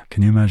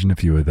 Can you imagine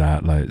if you were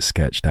that like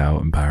sketched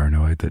out and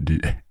paranoid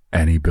that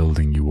any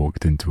building you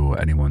walked into or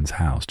anyone's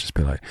house, just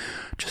be like,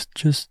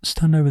 just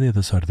stand over the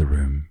other side of the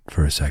room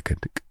for a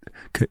second.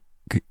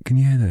 Can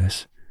you hear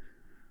this?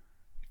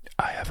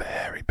 I have a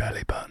hairy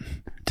belly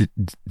button.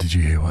 Did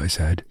you hear what I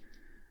said?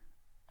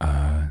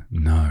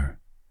 No.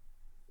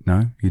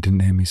 No, you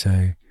didn't hear me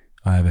say,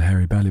 "I have a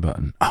hairy belly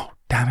button." Oh,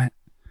 damn it.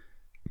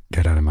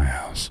 Get out of my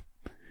house.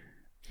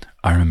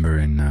 I remember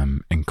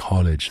in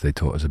college they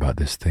taught us about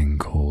this thing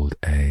called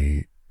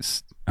a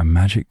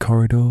magic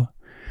corridor.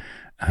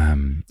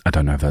 I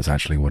don't know if that's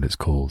actually what it's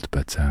called,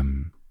 but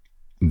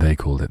they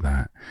called it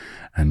that.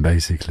 And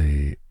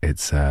basically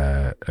it's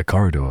a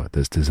corridor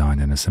that's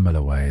designed in a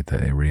similar way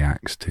that it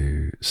reacts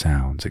to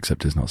sounds,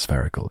 except it's not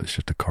spherical, it's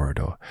just a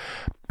corridor.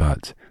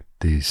 But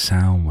the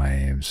sound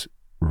waves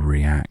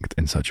react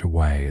in such a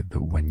way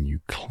that when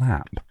you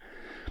clap,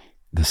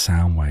 the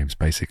sound waves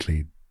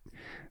basically,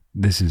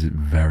 this is a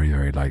very,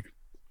 very like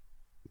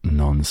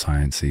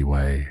non-sciencey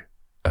way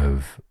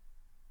of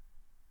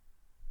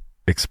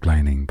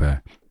explaining,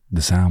 but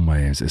the sound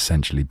waves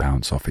essentially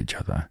bounce off each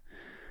other.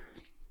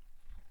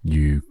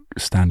 You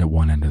stand at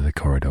one end of the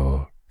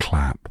corridor,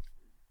 clap,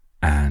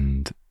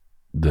 and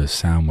the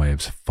sound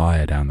waves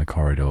fire down the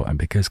corridor, and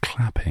because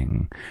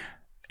clapping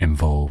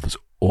involves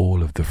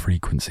all of the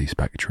frequency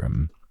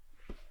spectrum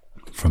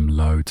from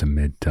low to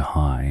mid to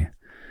high,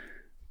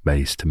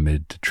 bass to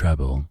mid to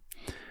treble,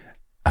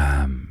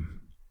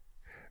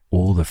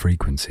 all the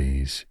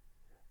frequencies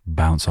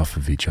bounce off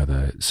of each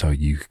other, so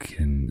you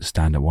can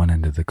stand at one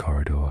end of the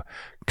corridor,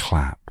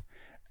 clap,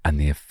 and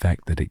the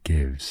effect that it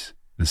gives,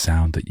 the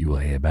sound that you will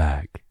hear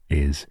back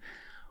is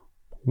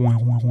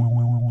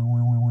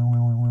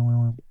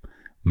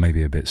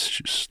maybe a bit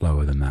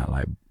slower than that.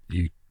 Like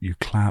you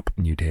clap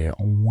and you'd hear.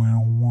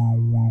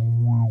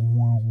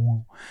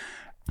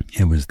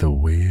 It was the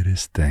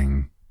weirdest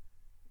thing,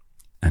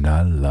 and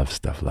I love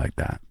stuff like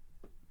that.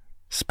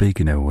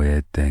 Speaking of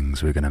weird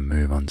things, we're going to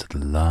move on to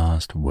the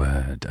last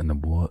word, and the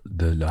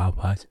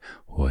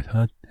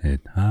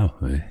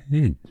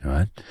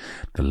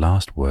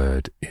last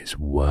word is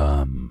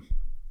worm.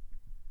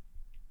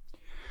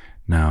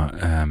 Now,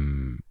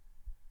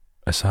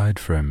 aside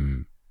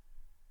from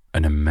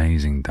an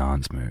amazing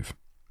dance move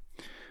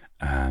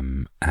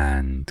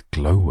and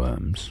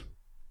glowworms,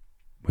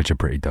 which are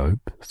pretty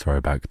dope,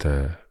 throwback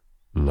to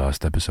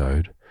last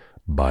episode,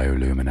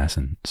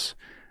 bioluminescence,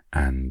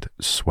 and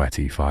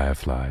sweaty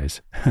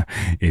fireflies.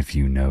 If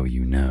you know,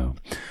 you know.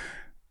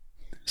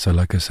 So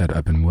like I said,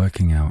 I've been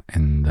working out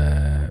in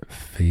the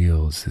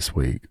fields this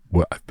week.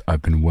 Well,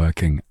 I've been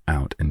working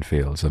out in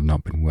fields. I've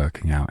not been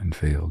working out in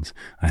fields.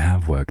 I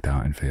have worked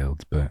out in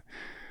fields, but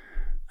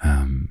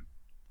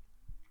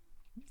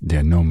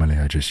normally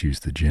I just use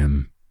the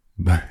gym.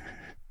 But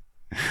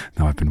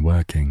now I've been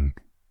working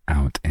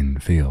out in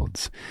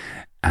fields,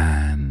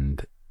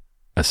 and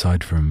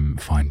aside from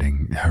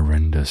finding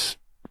horrendously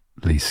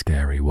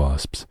scary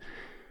wasps,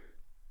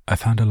 I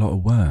found a lot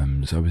of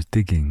worms. I was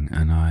digging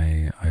and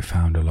I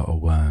found a lot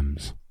of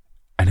worms.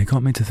 And it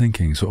got me to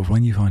thinking, sort of,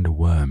 when you find a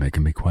worm, it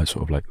can be quite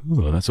sort of like,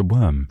 oh, that's a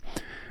worm.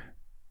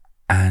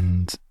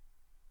 And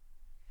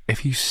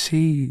if you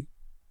see,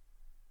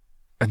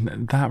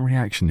 and that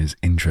reaction is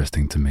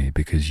interesting to me,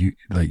 because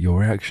your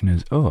reaction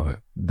is, oh,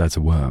 that's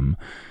a worm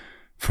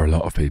for a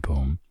lot of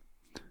people.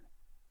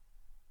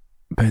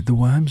 But the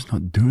worm's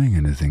not doing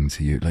anything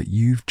to you. Like,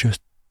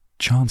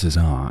 chances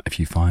are, if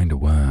you find a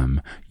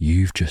worm,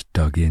 you've just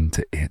dug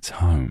into its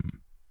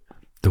home.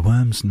 The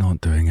worm's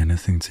not doing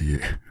anything to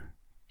you.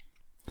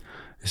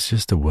 It's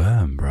just a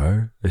worm,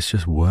 bro. It's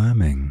just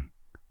worming,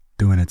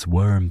 doing its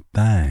worm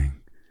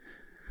thing.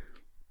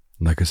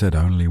 Like I said,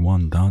 only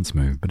one dance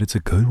move, but it's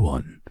a good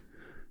one.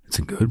 It's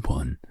a good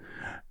one.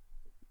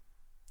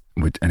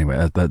 Which,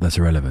 anyway, that's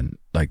irrelevant.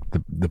 Like,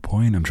 the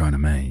point I'm trying to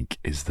make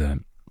is that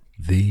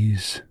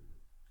these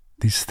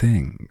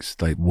things,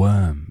 like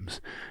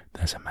worms,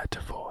 there's a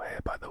metaphor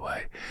here, by the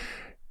way.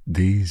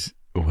 These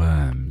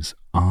worms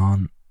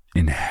aren't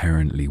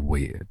inherently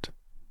weird.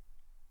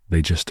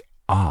 They just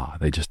are.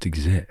 They just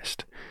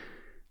exist.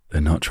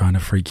 They're not trying to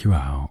freak you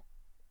out.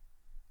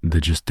 They're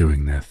just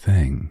doing their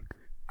thing.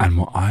 And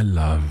what I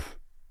love,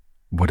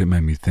 what it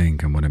made me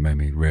think and what it made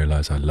me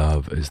realize I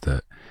love, is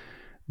that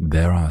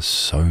there are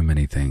so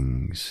many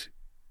things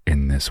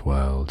in this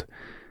world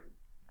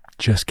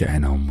just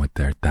getting on with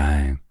their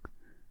thing,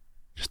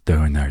 just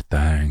doing their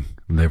thing,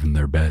 living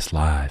their best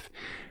life.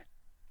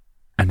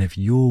 And if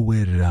you're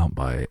weirded out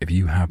by it, if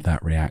you have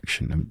that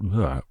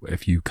reaction,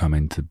 if you come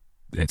into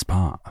its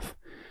path,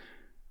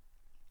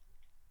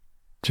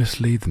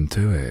 just leave them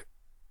to it.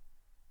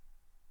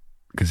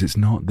 Because it's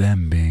not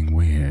them being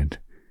weird,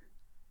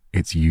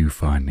 it's you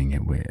finding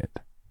it weird.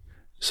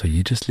 So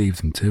you just leave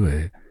them to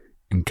it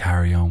and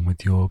carry on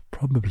with your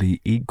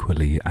probably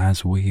equally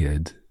as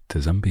weird to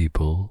some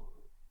people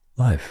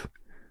life.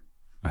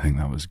 I think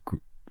that was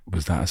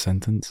that a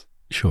sentence?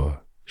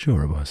 Sure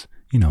it was.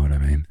 You know what I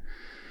mean.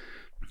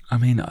 I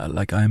mean,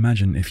 like, I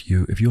imagine if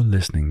you're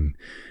listening,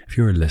 if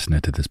you're a listener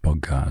to this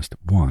podcast,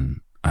 one,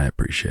 I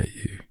appreciate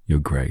you. You're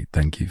great.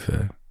 Thank you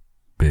for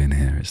being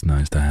here. It's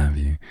nice to have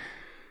you.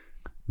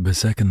 But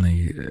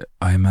secondly,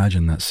 I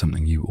imagine that's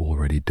something you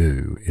already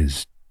do,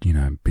 is,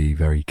 be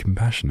very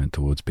compassionate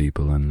towards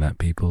people and let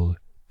people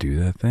do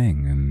their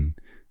thing and,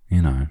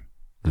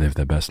 live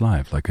their best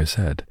life, like I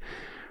said.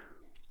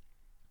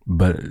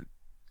 But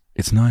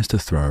it's nice to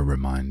throw a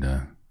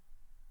reminder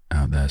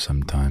out there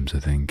sometimes, I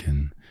think,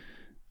 and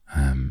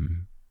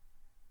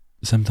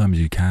sometimes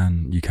you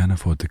can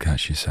afford to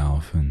catch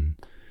yourself, and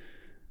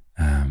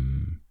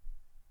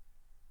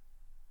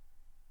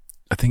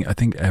I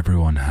think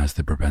everyone has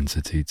the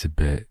propensity to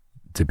be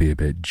a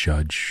bit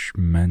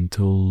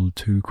judgmental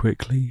too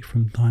quickly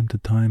from time to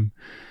time.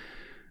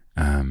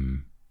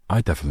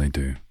 I definitely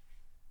do.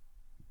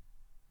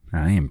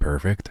 I ain't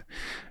perfect.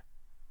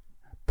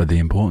 But the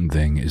important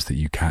thing is that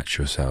you catch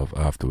yourself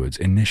afterwards.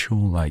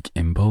 Initial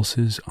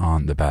impulses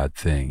aren't the bad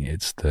thing.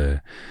 It's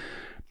the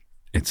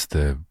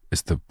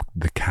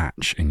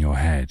catch in your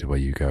head where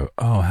you go,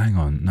 oh, hang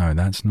on, no,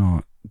 that's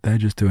not, they're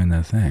just doing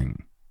their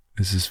thing.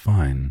 This is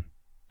fine.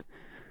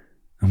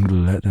 I'm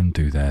going to let them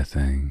do their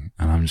thing,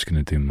 and I'm just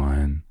going to do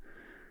mine.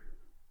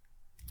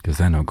 Because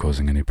they're not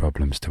causing any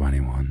problems to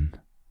anyone.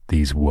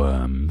 These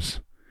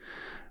worms.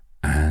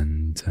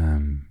 And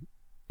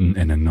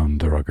in a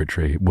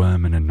non-derogatory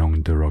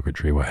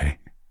way.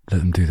 Let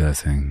them do their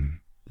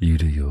thing. You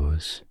do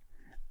yours.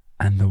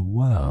 And the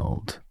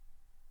world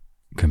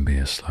can be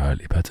a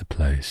slightly better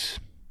place,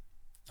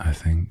 I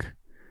think.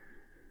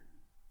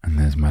 And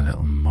there's my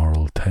little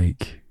moral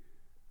take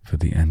for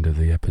the end of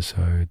the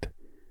episode.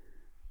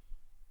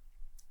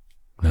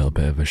 A little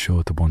bit of a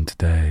shorter one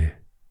today,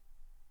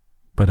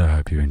 but I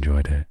hope you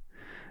enjoyed it,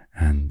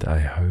 and I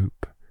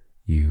hope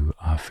you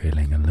are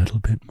feeling a little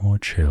bit more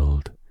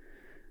chilled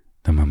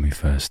than when we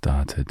first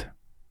started.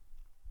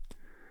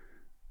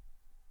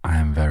 I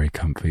am very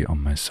comfy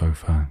on my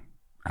sofa,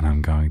 and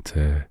I'm going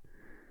to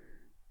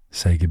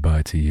say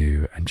goodbye to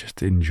you and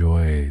just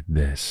enjoy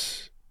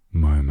this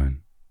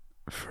moment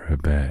for a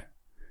bit.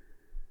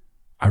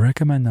 I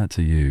recommend that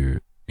to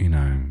you,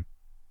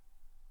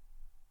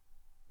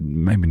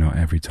 maybe not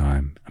every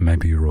time, and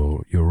maybe you're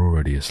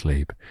already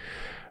asleep.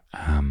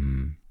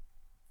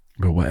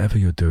 But whatever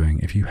you're doing,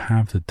 if you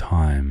have the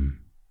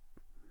time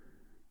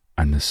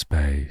and the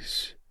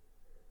space,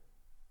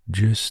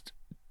 just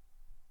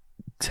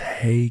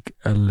take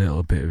a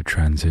little bit of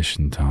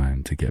transition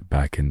time to get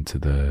back into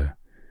the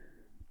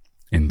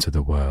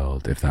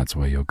world, if that's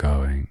where you're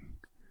going.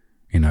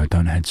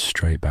 Don't head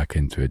straight back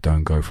into it.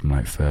 Don't go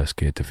from first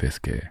gear to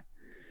fifth gear.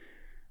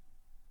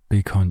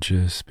 Be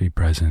conscious, be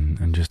present,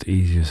 and just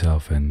ease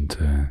yourself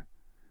into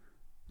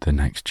the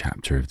next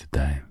chapter of the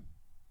day.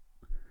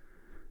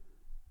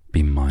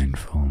 Be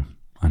mindful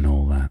and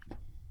all that.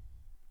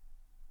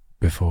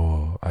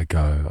 Before I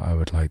go, I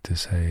would like to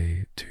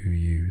say to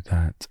you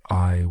that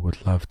I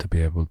would love to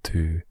be able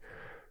to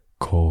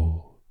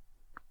call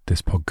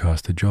this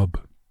podcast a job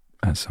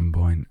at some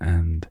point,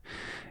 and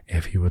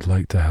if you would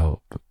like to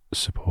help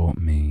support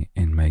me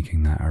in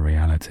making that a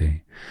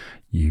reality,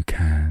 you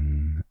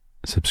can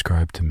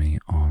subscribe to me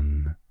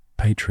on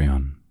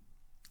Patreon.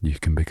 You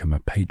can become a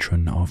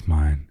patron of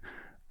mine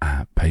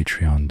at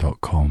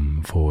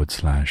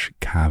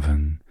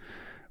patreon.com/cavern.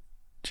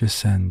 Just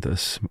send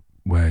us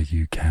where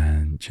you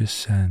can. Just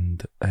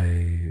send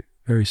a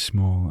very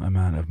small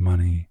amount of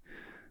money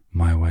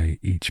my way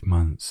each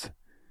month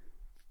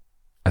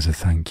as a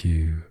thank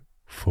you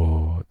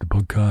for the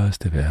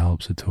podcast. If it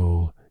helps at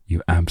all,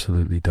 you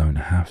absolutely don't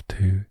have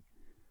to.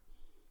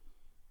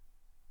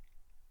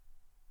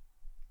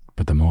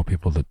 But the more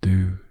people that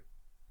do,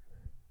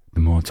 the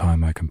more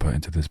time I can put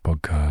into this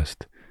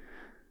podcast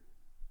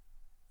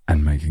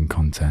and making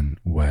content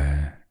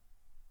where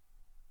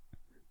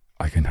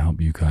I can help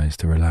you guys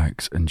to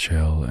relax and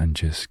chill and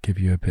just give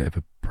you a bit of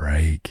a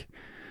break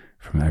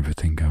from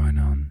everything going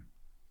on.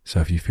 So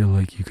if you feel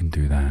like you can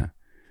do that,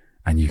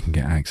 and you can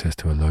get access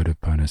to a load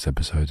of bonus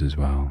episodes as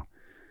well,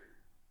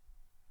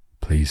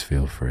 please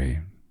feel free,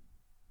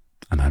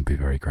 and I'd be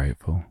very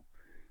grateful.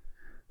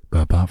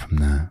 But apart from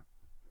that,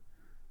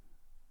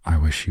 I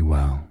wish you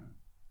well.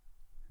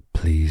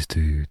 Please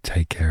do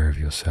take care of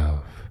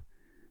yourself,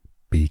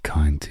 be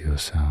kind to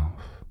yourself,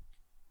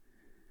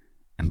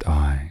 and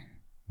I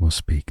will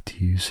speak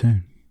to you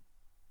soon.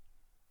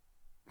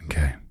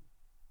 Okay.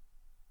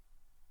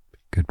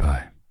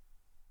 Goodbye.